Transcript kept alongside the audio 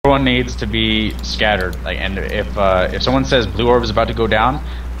Everyone needs to be scattered. Like, and if someone says blue orb is about to go down,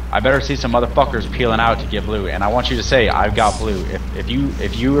 I better see some motherfuckers peeling out to get blue. And I want you to say I've got blue. If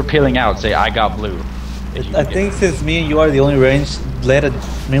you are peeling out, say I got blue. I think since me and you are the only range, let it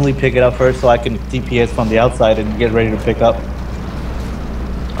mainly pick it up first so I can DPS from the outside and get ready to pick up.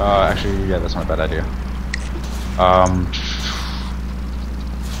 Actually, yeah, that's not a bad idea.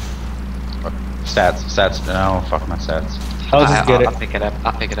 Stats. No, fuck my stats. I'll just get it. I'll pick it up.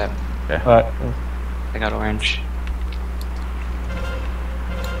 I'll pick it up. Okay. Alright. I got orange.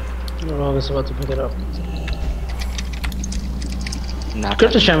 Rogue is about to pick it up. Not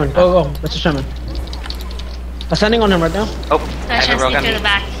Grip the shaman. Go. That's a shaman. I'm standing on him right now. Oh, I Dash have a rogue on through me. the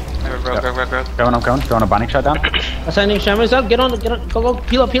back. I have a rogue. I'm coming. Throwing a binding shot down. I'm standing shaman is up. Get on. Go.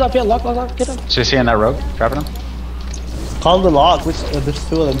 Peel up. Lock. Get him. So you seeing that rogue? Trapping him? Call the lock, which there's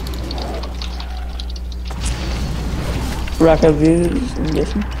two of them. Rocket views, I'm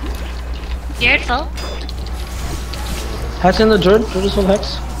guessing. Beard full. Hex in the druid. Druid is full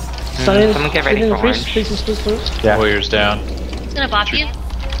hex. Standing. Someone get ready for orange. Please. Yeah. Warrior's down. He's gonna bop you.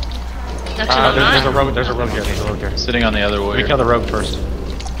 There's a rogue. There's a rogue here. Sitting on the other warrior. We kill the rogue first.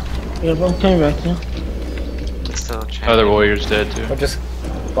 Yeah, bro. Coming back. Yeah. Still trying. Other warrior's dead too. We're just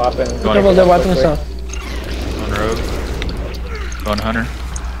bopping. Careful, they're wiping us out. On rogue. Going hunter.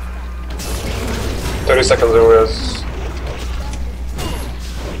 30 seconds of res.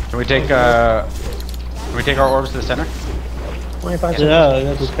 Can we take our orbs to the center? 25 seconds.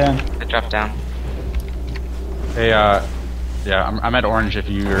 Yeah, we can. I dropped down. Hey, yeah, I'm at orange if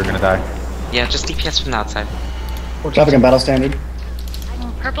you're gonna die. Yeah, just DPS from the outside. Traffic and battle standard.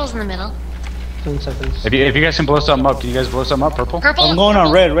 Oh, purple's in the middle. 10 seconds. If you guys can blow something up, can you guys blow something up? Purple? Purple. I'm going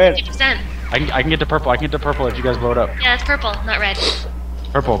on red. 50%. I can get to purple. I can get to purple if you guys blow it up. Yeah, it's purple, not red.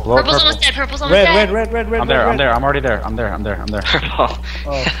 Purple, blow up Purple's purple. almost dead. Purple's almost dead. Red. I'm there. I'm already there. I'm there. Purple.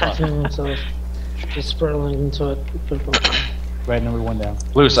 Oh, fuck. So just spurling into it. Purple. Red, number one down.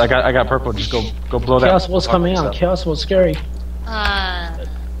 Loose, I got purple. Just go blow that. Chaos was coming out. Chaos was scary.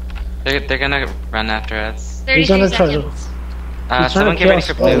 They're gonna run after us. 33 He's gonna seconds. Someone get ready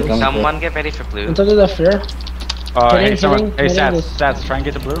for blue. Chaos. Someone get ready for blue. Into the fear. Hey, someone. Hey, hitting stats. Try and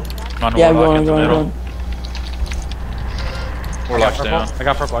get the blue. On Yeah, warlock in I'm the middle. going. Warlock's purple. down. I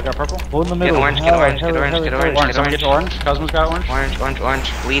got purple. Hold in the Get middle. orange. Orange. Someone get to orange. Cosmo's got orange. Orange.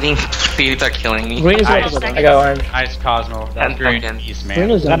 Bleeding. Bleeds are killing me. Green is Nice. about to go down. I got orange. Nice, Cosmo. That's Green. fucking beast, Green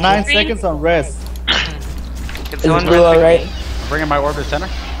man. is Got down. 9 Green. seconds on rest. It's Is going blue alright? I'm bringing my orb to center.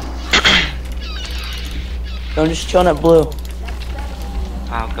 I'm just chilling at blue.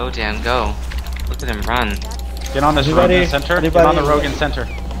 Wow, go Dan, go. Look at him run. Get on this rogue in center. Get on the rogue in center.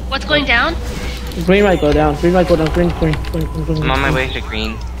 What's going down? Green might go down. Green. I'm on my way to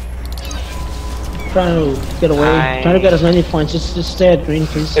green. Trying to get away. Nice. Trying to get as many points. Just stay at green,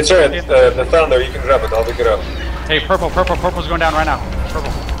 please. It's red. The thunder, you can grab it. I'll pick it up. Hey, purple's going down right now.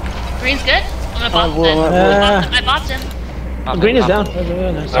 Purple. Green's good? I'm gonna bop well, him. I bopped him. Green is down. I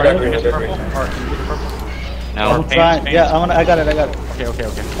got green. Purple. Or can you get the purple? No. I'm trying. Yeah, I got it.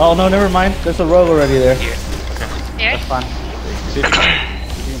 Okay. Oh, no, never mind. There's a rogue already there. Here. That's fine. See if you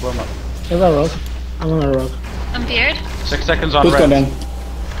can blow him up. There's a rogue. I'm on a rogue. I'm beard. 6 seconds on Blue's going res.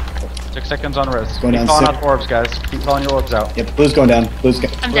 down. 6 seconds on res. Going Keep down, calling six. out orbs, guys. Keep calling your orbs out. Yep, blue's going down. Blue's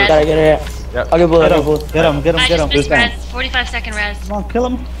going. I'm Gotta dead. get it. Yep. I'll get blue. Get him. I just missed down. res. 45-second res. Come on, kill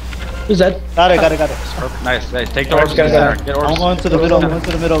him. Who's that? Got it. Perfect. Nice. Take the orbs to the Orange center. gotta Get orbs. I'm going to the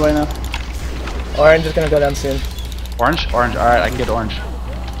middle. Right now. Orange is gonna go down soon. Orange. Alright, I can get orange.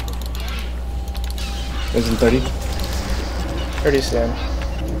 Res in 30. 30 soon.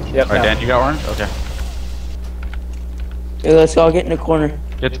 Yep. Alright, Dan, you got orange? Okay. Okay, let's all get in the corner.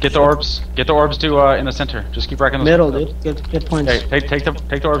 Get the orbs. Get the orbs to in the center. Just keep racking those. Middle, dude. Get points. Okay, take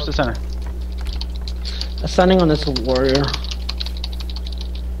the orbs to center. I'm standing on this warrior.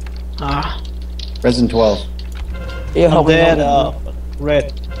 Ah. Res in 12. Yeah, I'm help me, dead. help me.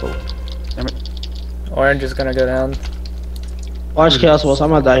 Red. Damn it. Orange is gonna go down. Orange chaos walls. I'm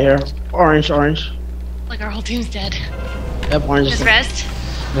gonna die here. Orange. Like our whole team's dead. Yep, orange is Just dead. rest.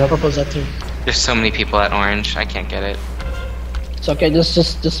 Yeah, purple's that too. There's so many people at orange. I can't get it. It's okay.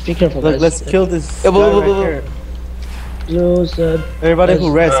 Just be careful, guys. Let's kill this Yeah, guy blue. right here. Blue's dead. Everybody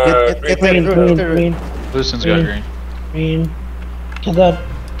who rests, get Green. Lucen's got green. Green. Get that.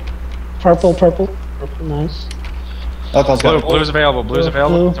 Purple. Nice. Alcohol's got Blue's available. Blue.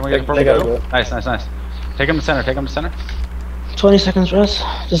 Someone get the They purple. got blue. blue. Nice. Take him to center. 20 seconds rest.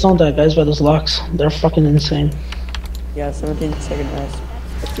 Just don't die, guys, by those locks. They're fucking insane. Yeah, 17-second rest.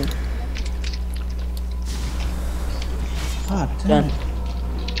 15. God damn. Done.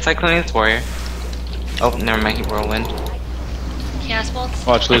 Cyclone is warrior. Oh, never mind. He whirlwind. Gas bolts.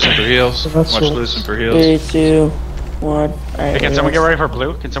 Watch losing for heals. That's Watch what- losing for 3, heals. 2, 1. Hey, Alright, can someone get ready for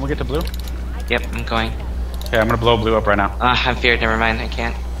blue? Can someone get to blue? Yep, I'm going. Okay, I'm gonna blow blue up right now. I'm feared, never mind, I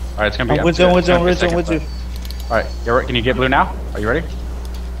can't. Alright, it's gonna be. I'm with it's you, I'm gonna- with you, I'm it's with gonna you, be I'm with you. Alright, can you get blue now? Are you ready?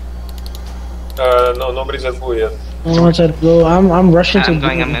 No, nobody's at blue yet. No one's at blue. I'm rushing to I'm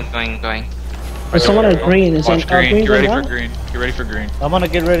going, blue. I'm going. There's someone at green. Is Watch it green. green Get ready going for down? green. Get ready for green. I'm gonna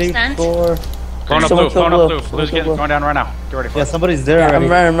get ready Stand. for. Going up Someone blue, going kill up blue. blue. Blue's Someone kill going down right now. Get ready for Yeah, it. somebody's there Yeah, already.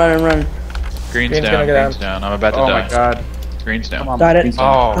 I'm running. Green's Green's down. gonna go Green's down. I'm about to Oh die. my god. Green's down. Come on. Got it.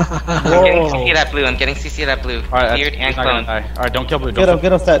 Oh. I'm getting CC at that blue, I'm getting CC at that blue. Alright, Feared and he's not gonna clone. die. Alright, don't kill blue. Get Don't up,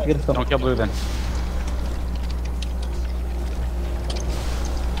 get up, stat, get up. Don't kill blue then.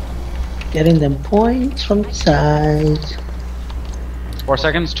 Getting them points from the side. 4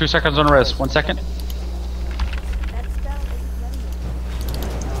 seconds, 2 seconds on res. 1 second.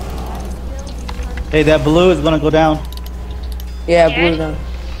 Hey, that blue is gonna go down. Yeah, blue down.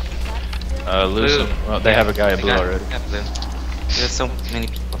 Losing. Well, they have a guy at blue already. Got blue. There's so many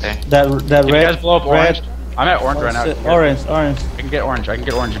people there. That Can you red. guys blow up red. orange? I'm at orange Oh, right now. shit, orange. I can get orange. I can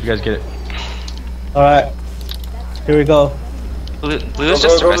get orange if you guys get it. All right. Here we go. Blue is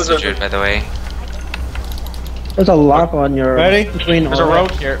just a messenger, by the way. There's a lock on your Ready? green. There's a or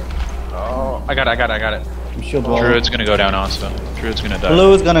rogue here. Oh, I got it. You should blow. Druid's gonna go down also. Druid's gonna die.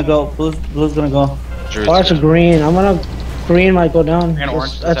 Blue is gonna go. Blue's gonna go. Druid's Watch gonna- green. I'm gonna. Green might go down. Green,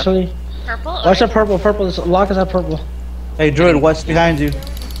 orange, It's actually. Purple. Watch the purple. Purple. This lock is at purple. Hey, Druid, watch behind you.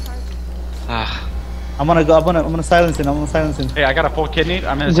 Ah, I'm gonna go. I'm gonna silence him. I'm gonna silence him. Hey, I got a full kidney.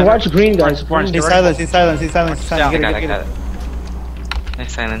 I'm in the Go center. watch green, guys. Orange, He's get ready. silenced. He's silenced. He's silenced. He's silenced. Yeah, Get I it, got get it. it.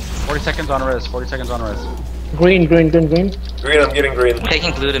 Nice silence. 40 seconds on res. 40 seconds on res. Green. Green, I'm getting green.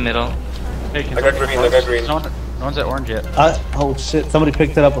 Taking blue to middle. Hey, can I got green, I got green. No one's at orange yet. Oh shit! Somebody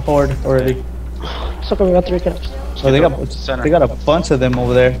picked it up a horde already. It's okay. We got 3 caps. So Center. they got a bunch of them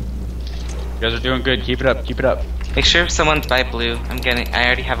over there. You guys are doing good. Keep it up. Keep it up. Make sure someone's by blue. I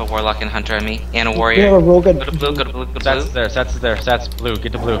already have a warlock and hunter on me, and a We have a warrior. rogue at Go to blue, go to blue, go to Sats is blue. there. Sats is there. Sats blue.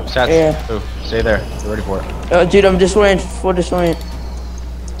 Get to blue. Sats Yeah. blue. Stay there. Get ready for it. Dude, I'm disorient. Full disorient.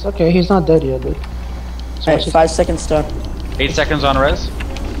 It's okay. He's not dead yet, dude. So Alright, 5 seconds start. 8 seconds on res.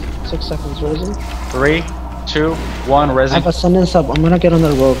 6 seconds. Where is he? 3, 2, 1. I Res. have ascendance up. I'm gonna get on the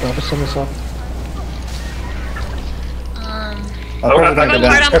rogue. I have ascendance up. Oh, purple gonna go Hard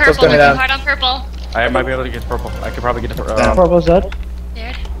down. on Purple's purple. going down. Hard on purple. I might be able to get purple. I could probably get to Down. Purple's dead.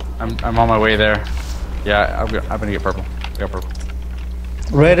 There. I'm on my way there. Yeah, I'm gonna get purple. I got purple.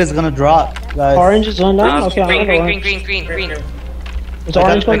 Red is gonna drop, guys. Orange is going down. Okay, I'm Green, gonna go green, orange. green, green, green, green. Is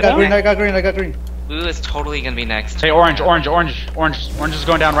orange I going got green. down? I got green. I got green. Blue is totally gonna be next. Hey, orange is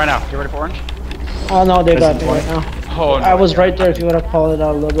going down right now. Get ready for orange. Oh no, they got me right now. Oh, no, I was right there. If you would have called it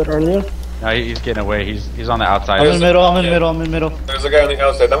out a little bit earlier. No, he's getting away. He's on the outside. I'm in the middle. I'm in the middle. I'm in the middle. There's a guy on the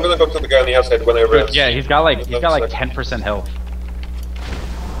outside. I'm gonna go to the guy on the outside when I res. Yeah, he's got like 10% health.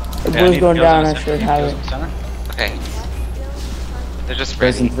 The Yeah, I blue's need going kills in down. the I center. should Need have kills it. in the center. Okay. They're just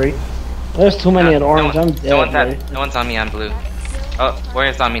Risen ready. 3. There's too many at orange. No, I'm no dead. one's buddy. no one's on me on blue. Oh,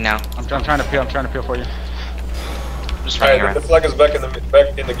 warrior's on me now. I'm trying to peel. I'm trying to peel for you. I'm just running Alright, the around. flag is back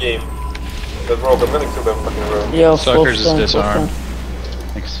in the game. The rogue, I'm gonna kill that fucking rogue. Yo, Suckers is full stun, full disarmed. stun.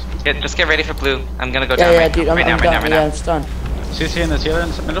 Thanks. Just get ready for blue. I'm gonna go Yeah, down yeah, right dude, now. I'm Right now, done. right now, right Yeah, now. I'm stunned. CC in this healer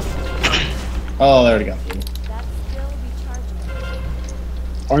in the middle. Oh, there we go.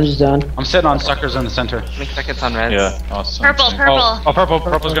 Orange is down. I'm sitting on suckers in the center. 20 seconds on res. Yeah, awesome. Purple. Purple.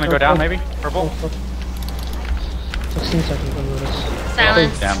 Purple's gonna go down maybe. Purple. 16 seconds on this.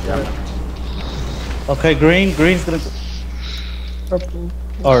 Silence. Damn. Okay, green. Green's gonna. Purple.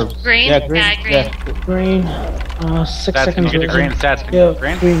 Or Green? Yeah, green. Yeah, green. Yeah. Green. 6 Stats, can you seconds. get the green? risen. Stats, can you Yeah, get the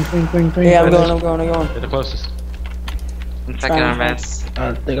green? green. Yeah, I'm going. You're the closest. 1 second on res.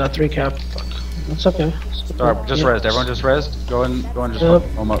 They got 3 cap. Fuck. That's okay. Alright, just Yeah. res. Everyone just res. Go and just Yep.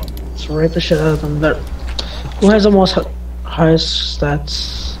 warm up. Let's rate the shit out of them. Who has the most highest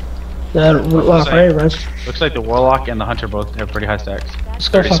stats? That lock, say. right? Res. Looks like the warlock and the hunter both have pretty high stacks. Let's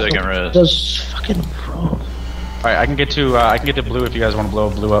go 30 fuck second them. res. Those fucking bro. Alright, I can get to blue if you guys want to blow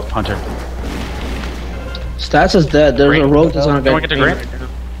blue up hunter. Stats is dead. There's a rogue that's not Can we get to green? green.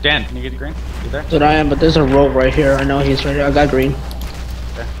 Dan, can you get the green? You there? Dude, I am, but there's a rogue right here. I know he's right here. I got green.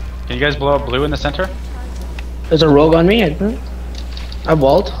 Can you guys blow up blue in the center? There's a rogue on me. I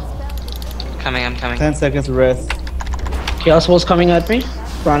vault. Coming, I'm coming. 10 seconds to rest. Chaos Bolt's coming at me.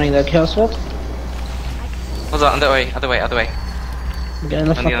 Running that Chaos Bolt. Hold on, other way. I'm getting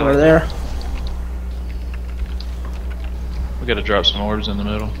the On fuck the other over way. there. We gotta drop some orbs in the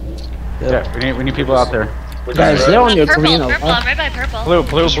middle. Yeah, we need people out there. We Guys, just they're res. on your Purple. green. Purple. I'm right by purple. Blue.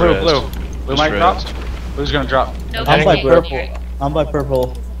 Just rest. Blue Just might drop. rest. Blue's gonna drop. No, I'm by green. purple. I'm by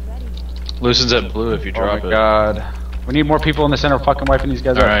purple. Lucen's at blue if you Oh my drop it. god. We need more people in the center fucking wiping these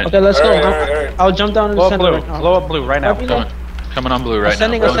guys Alright. Okay, let's go. Alright. I'll jump down in Blow the up center blue. right now. Blow up blue right now. Wherever you go. Coming on blue right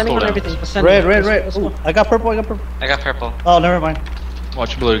Ascending, now. ascending on Cooldowns. everything. Ascending. Red, red, red. Let's go. Ooh, I got purple, I got purple. I got purple. Oh, never mind.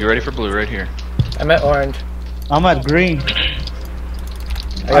 Watch blue. Get ready for blue right here. I'm at orange. I'm at green. I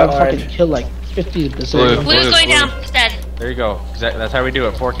I'll got fucking orange. kill like 50 Blue. percent. Blue's going blue. down instead. There you go. That's how we do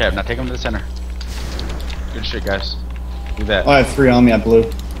it. 4 cap. Now take them to the center. Good shit, guys. Do that. Oh, I have 3 on me at blue.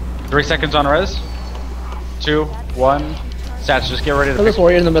 3 seconds on res. 2, 1. Sats, just get ready to Kill this pick.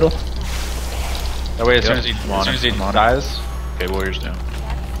 warrior in the middle. That way, as soon Yep. as he, I'm on as soon it. as he I'm on it. dies, Okay, Warriors down.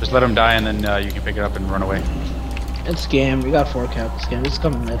 just let him die, and then you can pick it up and run away. It's scam. We got 4 cap. Scam. It's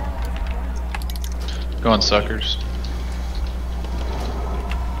coming mid. Go on suckers.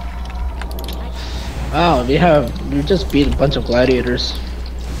 Wow, we just beat a bunch of gladiators.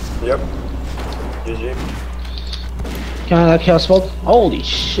 Yep. GG. Can I like chaos folk? Holy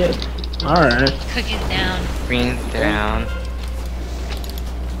shit. Alright. Cookies down. Green down.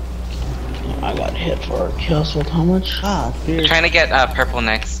 I got hit for chaos folk. How much? Ah, fear. Trying to get purple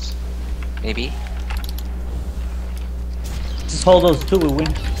next. Maybe. Just hold those 2, we win.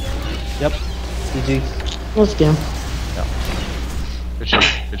 Yep. GG. No scam. Good shit.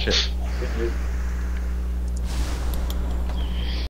 Good shit. GG.